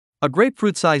A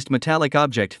grapefruit-sized metallic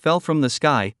object fell from the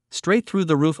sky, straight through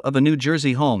the roof of a New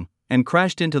Jersey home, and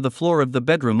crashed into the floor of the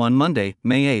bedroom on Monday,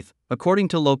 May 8, according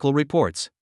to local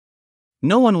reports.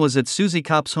 No one was at Susie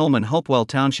Kopp's home in Hopewell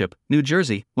Township, New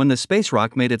Jersey, when the space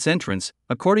rock made its entrance,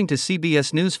 according to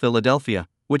CBS News Philadelphia,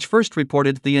 which first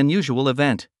reported the unusual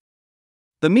event.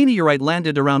 The meteorite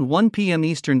landed around 1 p.m.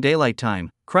 Eastern Daylight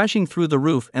Time, crashing through the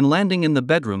roof and landing in the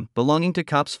bedroom belonging to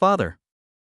Kopp's father.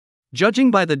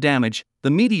 Judging by the damage, the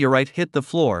meteorite hit the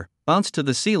floor, bounced to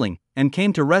the ceiling, and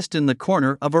came to rest in the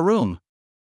corner of a room.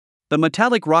 The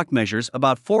metallic rock measures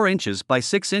about 4 inches by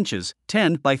 6 inches,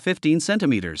 10 by 15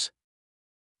 centimeters.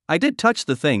 I did touch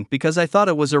the thing because I thought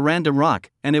it was a random rock,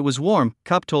 and it was warm,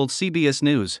 Kopp told CBS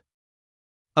News.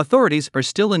 Authorities are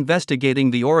still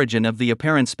investigating the origin of the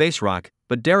apparent space rock,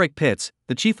 but Derek Pitts,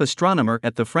 the chief astronomer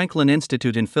at the Franklin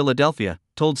Institute in Philadelphia,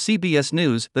 told CBS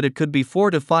News that it could be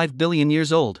 4 to 5 billion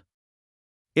years old.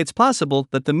 It's possible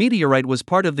that the meteorite was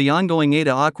part of the ongoing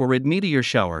Eta Aquarid meteor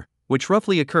shower, which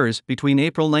roughly occurs between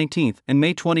April 19 and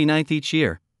May 29 each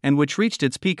year, and which reached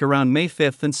its peak around May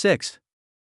 5 and 6.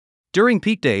 During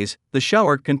peak days, the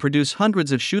shower can produce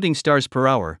hundreds of shooting stars per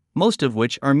hour, most of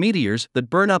which are meteors that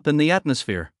burn up in the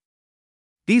atmosphere.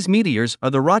 These meteors are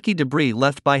the rocky debris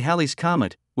left by Halley's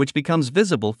Comet, which becomes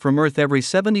visible from Earth every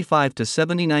 75 to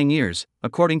 79 years,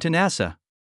 according to NASA.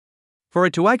 For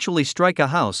it to actually strike a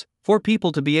house, for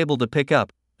people to be able to pick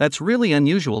up, that's really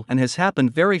unusual and has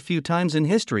happened very few times in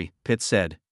history, Pitts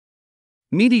said.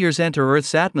 Meteors enter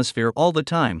Earth's atmosphere all the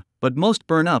time, but most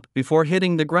burn up before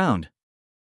hitting the ground.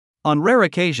 On rare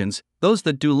occasions, those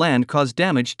that do land cause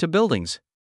damage to buildings.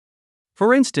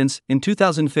 For instance, in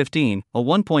 2015, a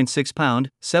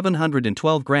 1.6-pound,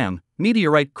 712-gram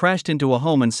meteorite crashed into a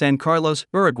home in San Carlos,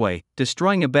 Uruguay,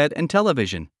 destroying a bed and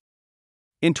television.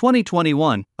 In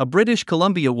 2021, a British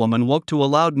Columbia woman woke to a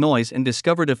loud noise and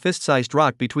discovered a fist-sized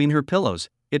rock between her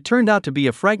pillows. It turned out to be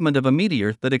a fragment of a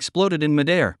meteor that exploded in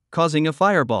midair, causing a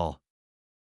fireball.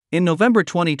 In November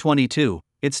 2022,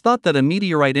 it's thought that a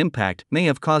meteorite impact may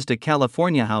have caused a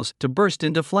California house to burst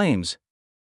into flames.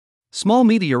 Small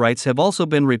meteorites have also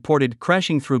been reported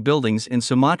crashing through buildings in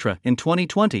Sumatra in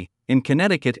 2020, in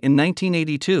Connecticut in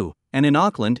 1982, and in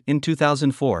Auckland in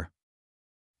 2004.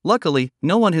 Luckily,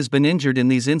 no one has been injured in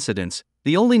these incidents.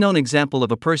 The only known example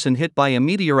of a person hit by a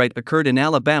meteorite occurred in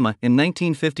Alabama in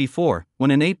 1954, when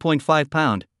an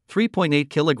 8.5-pound,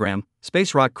 3.8-kilogram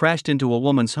space rock crashed into a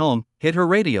woman's home, hit her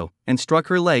radio, and struck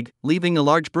her leg, leaving a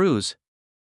large bruise.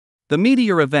 The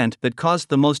meteor event that caused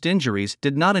the most injuries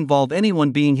did not involve anyone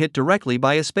being hit directly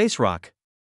by a space rock.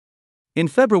 In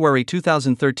February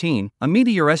 2013, a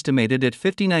meteor estimated at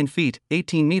 59 feet,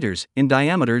 18 meters, in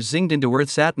diameter zinged into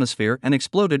Earth's atmosphere and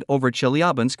exploded over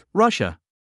Chelyabinsk, Russia.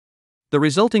 The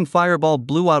resulting fireball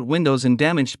blew out windows and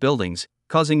damaged buildings,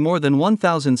 causing more than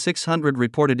 1,600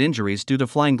 reported injuries due to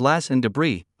flying glass and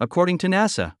debris, according to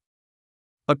NASA.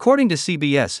 According to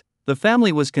CBS, the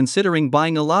family was considering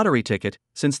buying a lottery ticket,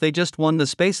 since they just won the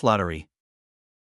space lottery.